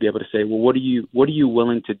crossroad, to be able to say, well, what are you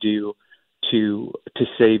willing to do to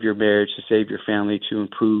save your marriage, to save your family, to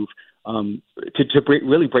improve, to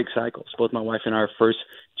really break cycles. Both my wife and I are first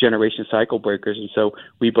generation cycle breakers, and so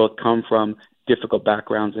we both come from difficult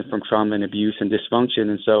backgrounds and from trauma and abuse and dysfunction,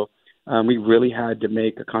 and so we really had to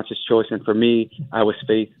make a conscious choice. And for me, I was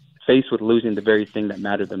faced with losing the very thing that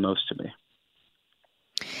mattered the most to me.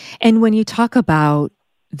 And when you talk about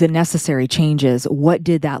the necessary changes, what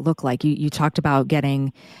did that look like? You talked about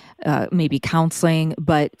getting maybe counseling,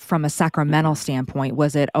 but from a sacramental standpoint,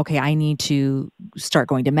 was it, okay, I need to start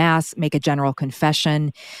going to Mass, make a general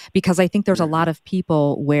confession? Because I think there's a lot of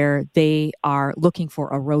people where they are looking for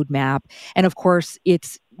a roadmap. And of course,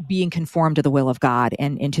 it's being conformed to the will of God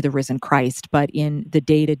and into the risen Christ. But in the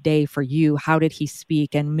day-to-day for you, how did he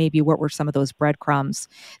speak? And maybe what were some of those breadcrumbs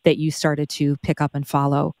that you started to pick up and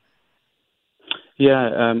follow?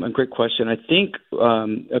 Yeah, a great question. I think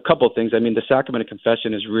a couple of things. I mean, the sacrament of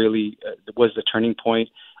confession is really was the turning point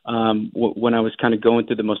when I was kind of going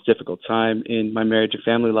through the most difficult time in my marriage and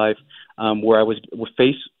family life, where I was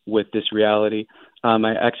faced with this reality.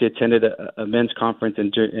 I actually attended a men's conference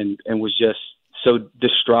and was just so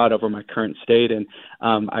distraught over my current state, and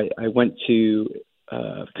I went to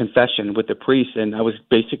confession with the priest, and I was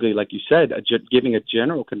basically, like you said, giving a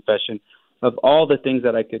general confession of all the things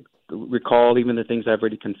that I could recall, even the things I've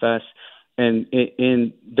already confessed. And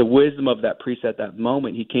in the wisdom of that priest at that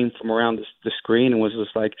moment, he came from around the screen and was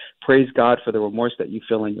just like, praise God for the remorse that you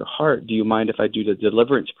feel in your heart. Do you mind if I do the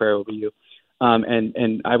deliverance prayer over you?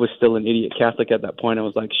 And I was still an idiot Catholic at that point. I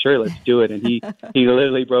was like, sure, let's do it. And he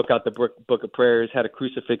literally broke out the book of prayers, had a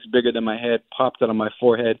crucifix bigger than my head, popped it on my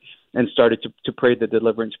forehead, and started to pray the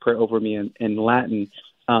deliverance prayer over me in Latin.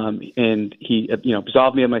 And he,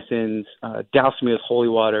 absolved me of my sins, doused me with holy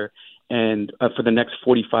water. And for the next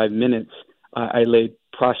 45 minutes, I laid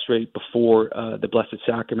prostrate before the Blessed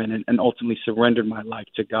Sacrament and ultimately surrendered my life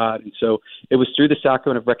to God. And so it was through the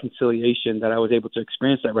sacrament of reconciliation that I was able to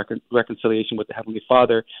experience that reconciliation with the Heavenly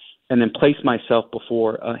Father, and then place myself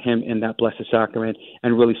before him in that Blessed Sacrament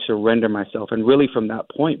and really surrender myself. And really from that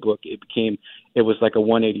point, Brooke, it was like a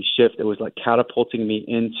 180 shift. It was like catapulting me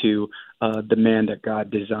into the man that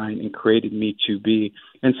God designed and created me to be.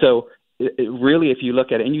 And so really, if you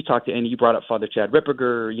look at it, and you talked to, and you brought up Father Chad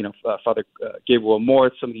Ripperger, Father Gabriel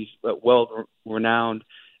Morth, some of these well-renowned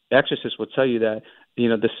exorcists will tell you that,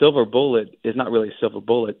 the silver bullet is not really a silver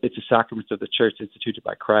bullet. It's a sacrament of the church instituted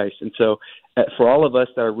by Christ. And so for all of us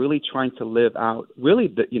that are really trying to live out,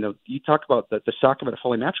 really, you talk about the sacrament of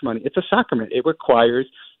holy matrimony. It's a sacrament. It requires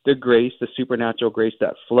the grace, the supernatural grace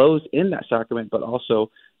that flows in that sacrament, but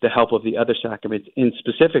also the help of the other sacraments, and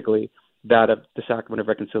specifically that of the sacrament of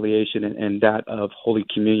reconciliation and that of Holy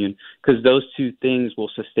Communion, because those two things will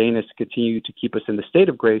sustain us, continue to keep us in the state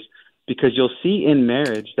of grace, because you'll see in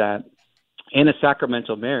marriage that, in a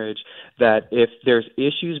sacramental marriage, that if there's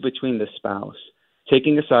issues between the spouse,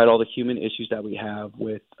 taking aside all the human issues that we have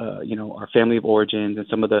with, our family of origins and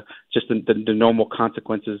some of the normal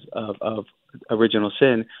consequences of original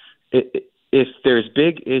sin, if there's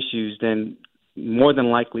big issues, then more than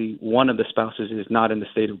likely one of the spouses is not in the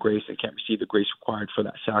state of grace and can't receive the grace required for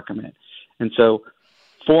that sacrament. And so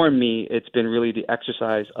for me, it's been really the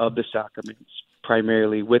exercise of the sacraments,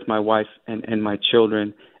 primarily with my wife and my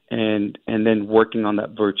children, and then working on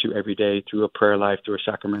that virtue every day through a prayer life, through a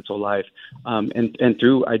sacramental life, and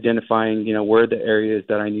through identifying, where are the areas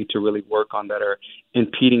that I need to really work on that are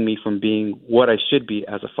impeding me from being what I should be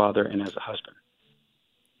as a father and as a husband.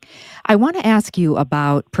 I want to ask you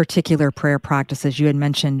about particular prayer practices. You had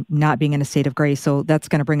mentioned not being in a state of grace, so that's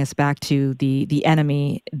going to bring us back to the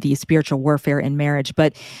enemy, the spiritual warfare in marriage,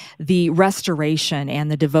 but the restoration and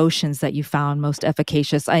the devotions that you found most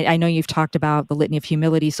efficacious. I know you've talked about the Litany of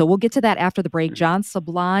Humility, so we'll get to that after the break. John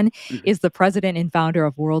Sablon is the president and founder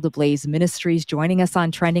of World Ablaze Ministries, joining us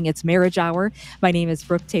on Trending. It's Marriage Hour. My name is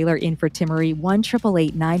Brooke Taylor, in for Timmery.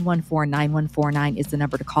 1-888-914-9149 is the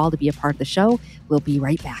number to call to be a part of the show. We'll be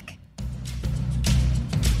right back.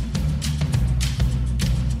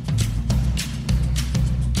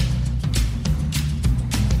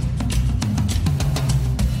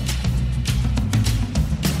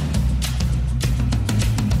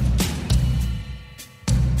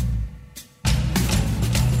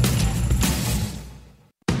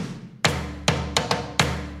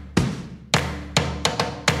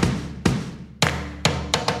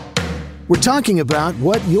 We're talking about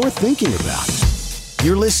what you're thinking about.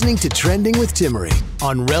 You're listening to Trending with Timmery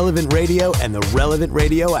on Relevant Radio and the Relevant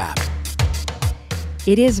Radio app.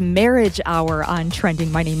 It is Marriage Hour on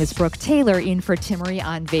Trending. My name is Brooke Taylor, in for Timmery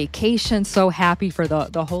on vacation. So happy for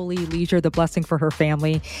the holy leisure, the blessing for her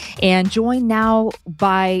family. And joined now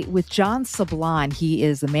with John Sablon. He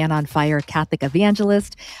is a man on fire Catholic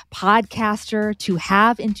evangelist, podcaster. To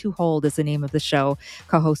Have and to Hold is the name of the show,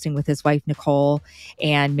 co-hosting with his wife, Nicole,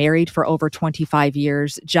 and married for over 25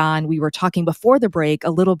 years. John, we were talking before the break a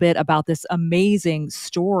little bit about this amazing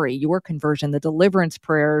story, your conversion, the deliverance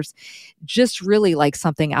prayers, just really like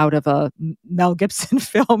something out of a Mel Gibson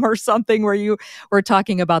film or something, where you were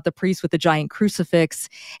talking about the priest with the giant crucifix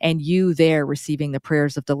and you there receiving the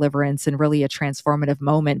prayers of deliverance, and really a transformative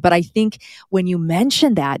moment. But I think when you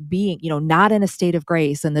mention that being, not in a state of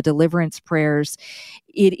grace and the deliverance prayers,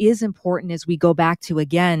 it is important as we go back to,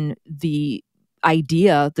 again, the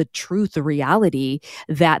idea, the truth, the reality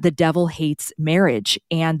that the devil hates marriage,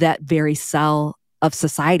 and that very cell of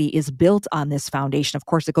society is built on this foundation. Of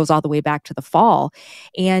course, it goes all the way back to the fall.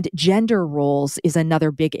 And gender roles is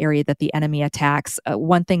another big area that the enemy attacks.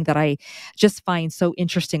 One thing that I just find so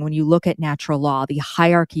interesting when you look at natural law, the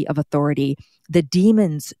hierarchy of authority, the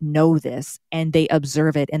demons know this and they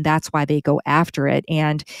observe it, and that's why they go after it.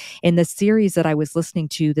 And in the series that I was listening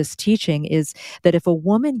to, this teaching is that if a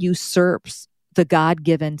woman usurps the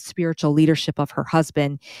God-given spiritual leadership of her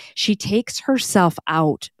husband, she takes herself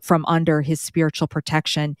out from under his spiritual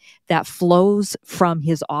protection that flows from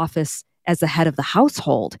his office as the head of the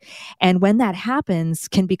household. And when that happens,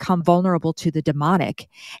 can become vulnerable to the demonic.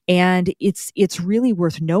 And it's really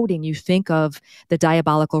worth noting. You think of the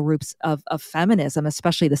diabolical roots of feminism,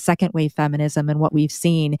 especially the second wave feminism and what we've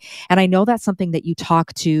seen. And I know that's something that you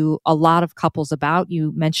talk to a lot of couples about.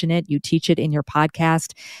 You mention it, you teach it in your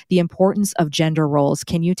podcast, the importance of gender roles.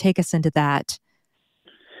 Can you take us into that?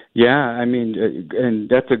 Yeah, I mean, and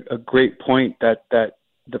that's a great point, that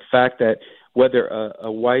the fact that whether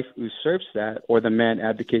a wife usurps that or the man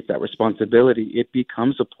advocates that responsibility, it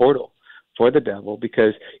becomes a portal for the devil,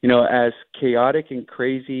 because, as chaotic and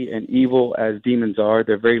crazy and evil as demons are,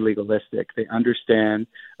 they're very legalistic. They understand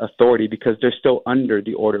authority because they're still under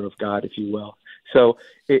the order of God, if you will. So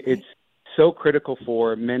it's so critical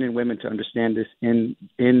for men and women to understand this in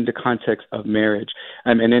the context of marriage.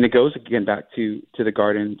 And then it goes again back to the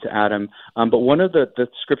garden, to Adam. But one of the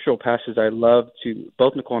scriptural passages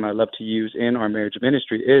both Nicole and I love to use in our marriage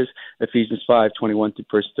ministry is Ephesians 5:21 through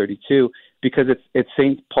verse 32, because it's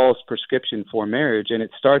St. Paul's prescription for marriage. And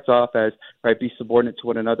it starts off as, right, be subordinate to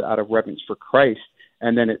one another out of reverence for Christ.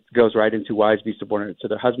 And then it goes right into wives be subordinate to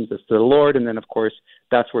their husbands as to the Lord. And then, of course,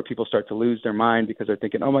 that's where people start to lose their mind, because they're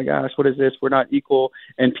thinking, oh, my gosh, what is this? We're not equal.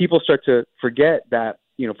 And people start to forget that,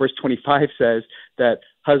 verse 25 says that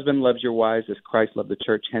husband loves your wives as Christ loved the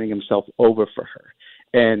church, handing himself over for her.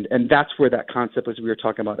 And that's where that concept, as we were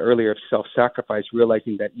talking about earlier, of self-sacrifice,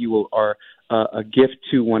 realizing that you are a gift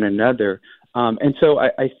to one another. And so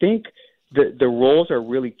I think the roles are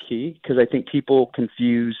really key, because I think people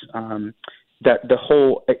confuse that the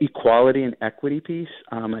whole equality and equity piece.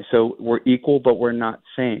 So we're equal, but we're not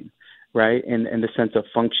same, right? In the sense of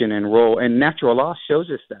function and role. And natural law shows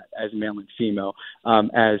us that as male and female,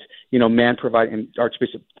 as, man provide, and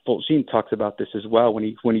Archbishop Fulton talks about this as well when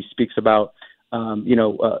he speaks about,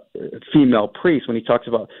 female priests, when he talks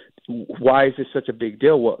about why is this such a big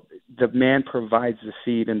deal? Well, the man provides the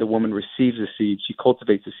seed and the woman receives the seed. She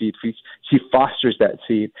cultivates the seed. She fosters that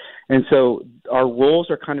seed. And so our roles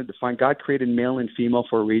are kind of defined. God created male and female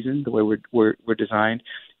for a reason, the way we're designed,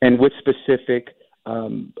 and with specific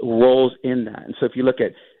roles in that. And so if you look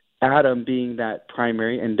at Adam being that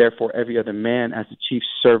primary, and therefore every other man as the chief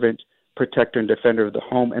servant, protector, and defender of the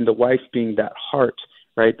home, and the wife being that heart,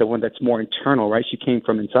 right, the one that's more internal, right? She came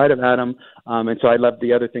from inside of Adam. And so I love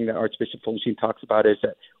the other thing that Archbishop Fulton talks about is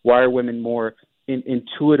that why are women more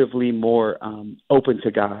intuitively more open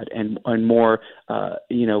to God and more,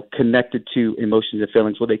 connected to emotions and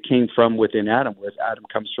feelings? Well, they came from within Adam, whereas Adam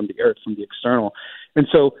comes from the earth, from the external. And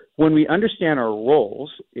so when we understand our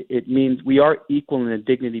roles, it means we are equal in the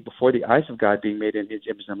dignity before the eyes of God, being made in his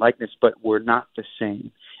image and likeness, but we're not the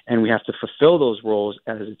same. And we have to fulfill those roles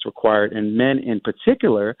as it's required. And men in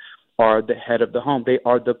particular are the head of the home. They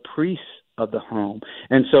are the priests of the home.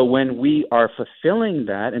 And so when we are fulfilling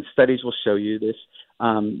that, and studies will show you this,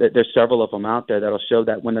 that there's several of them out there that'll show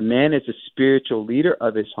that when the man is a spiritual leader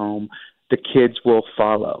of his home, the kids will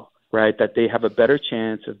follow, right? That they have a better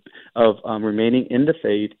chance of remaining in the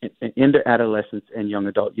faith in their adolescence and young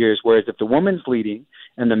adult years. Whereas if the woman's leading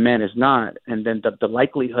and the man is not, and then the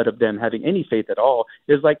likelihood of them having any faith at all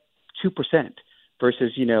is like 2%.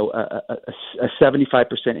 Versus, a 75%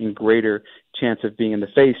 and greater chance of being in the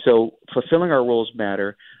faith. So fulfilling our roles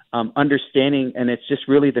matter, understanding, and it's just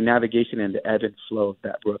really the navigation and the ebb and flow of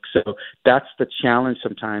that brook. So that's the challenge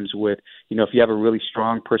sometimes with, if you have a really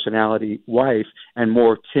strong personality wife and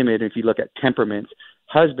more timid, if you look at temperaments,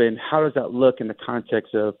 husband, how does that look in the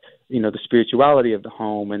context of, the spirituality of the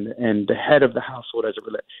home and the head of the household as it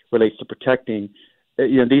relates to protecting?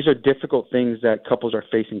 These are difficult things that couples are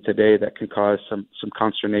facing today that can cause some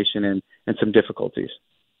consternation and some difficulties.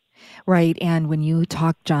 Right. And when you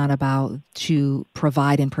talk, John, about to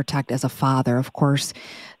provide and protect as a father, of course,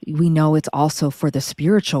 we know it's also for the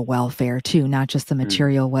spiritual welfare too, not just the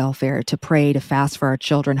material welfare, to pray, to fast for our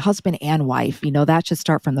children, husband and wife. That should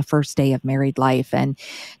start from the first day of married life, and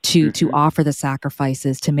to offer the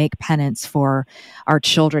sacrifices, to make penance for our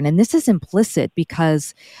children. And this is implicit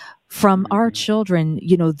because from our children,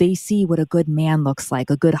 they see what a good man looks like,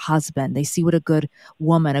 a good husband. They see what a good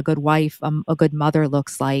woman, a good wife, a good mother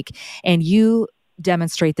looks like. And you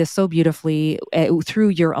demonstrate this so beautifully through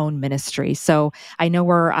your own ministry. So I know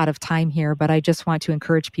we're out of time here, but I just want to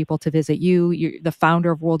encourage people to visit you. You're the founder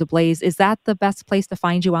of World Ablaze. Is that the best place to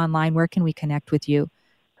find you online? Where can we connect with you?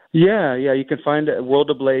 Yeah. You can find it at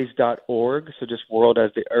worldablaze.org. So just world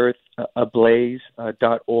as the earth,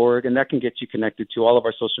 ablaze.org. And that can get you connected to all of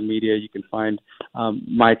our social media. You can find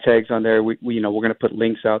my tags on there. We're going to put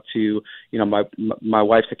links out to, my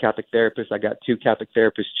wife's a Catholic therapist. I got 2 Catholic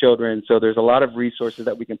therapist children. So there's a lot of resources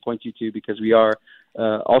that we can point you to, because we are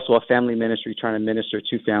also a family ministry trying to minister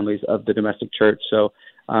to families of the domestic church. So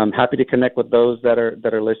I'm happy to connect with those that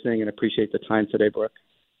are listening and appreciate the time today, Brooke.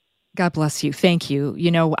 God bless you. Thank you.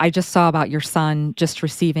 You know, I just saw about your son just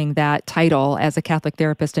receiving that title as a Catholic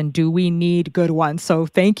therapist, and do we need good ones? So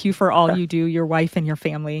thank you for all you do, your wife and your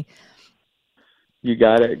family. You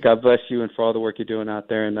got it. God bless you and for all the work you're doing out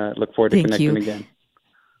there, and look forward to connecting again.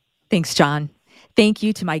 Thanks, John. Thank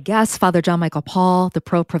you to my guest, Father John Michael Paul, the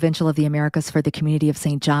Pro-Provincial of the Americas for the Community of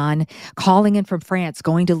St. John, calling in from France,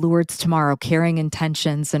 going to Lourdes tomorrow, carrying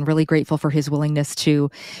intentions, and really grateful for his willingness to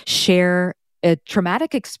share a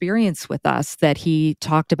traumatic experience with us that he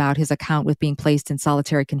talked about, his account with being placed in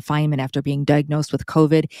solitary confinement after being diagnosed with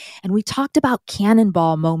COVID. And we talked about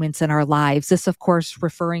cannonball moments in our lives. This, of course,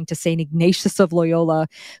 referring to St. Ignatius of Loyola,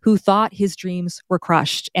 who thought his dreams were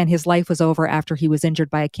crushed and his life was over after he was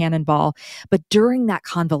injured by a cannonball. But during that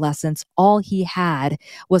convalescence, all he had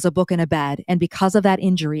was a book and a bed. And because of that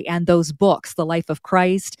injury and those books, The Life of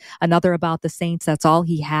Christ, another about the saints, that's all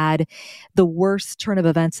he had. The worst turn of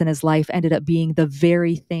events in his life ended up being the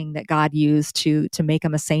very thing that God used to make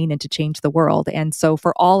him a saint and to change the world. And so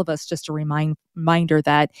for all of us, just a reminder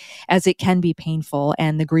that as it can be painful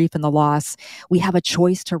and the grief and the loss, we have a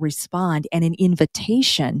choice to respond and an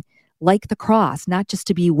invitation like the cross, not just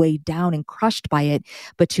to be weighed down and crushed by it,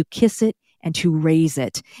 but to kiss it and to raise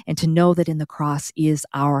it and to know that in the cross is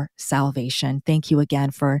our salvation. Thank you again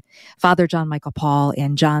for Father John Michael Paul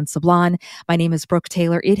and John Sablon. My name is Brooke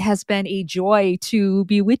Taylor. It has been a joy to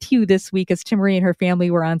be with you this week as Timmerie and her family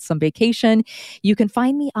were on some vacation. You can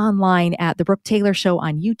find me online at The Brooke Taylor Show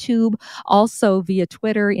on YouTube, also via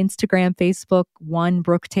Twitter, Instagram, Facebook. One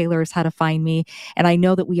Brooke Taylor is how to find me. And I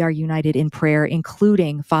know that we are united in prayer,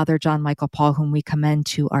 including Father John Michael Paul, whom we commend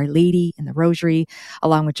to Our Lady in the Rosary,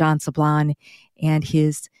 along with John Sablon and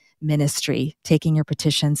his ministry, taking your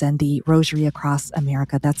petitions and the Rosary across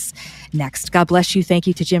America. That's next. God bless you. Thank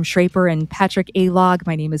you to Jim Schraper and Patrick A. Log.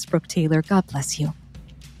 My name is Brooke Taylor. God bless you.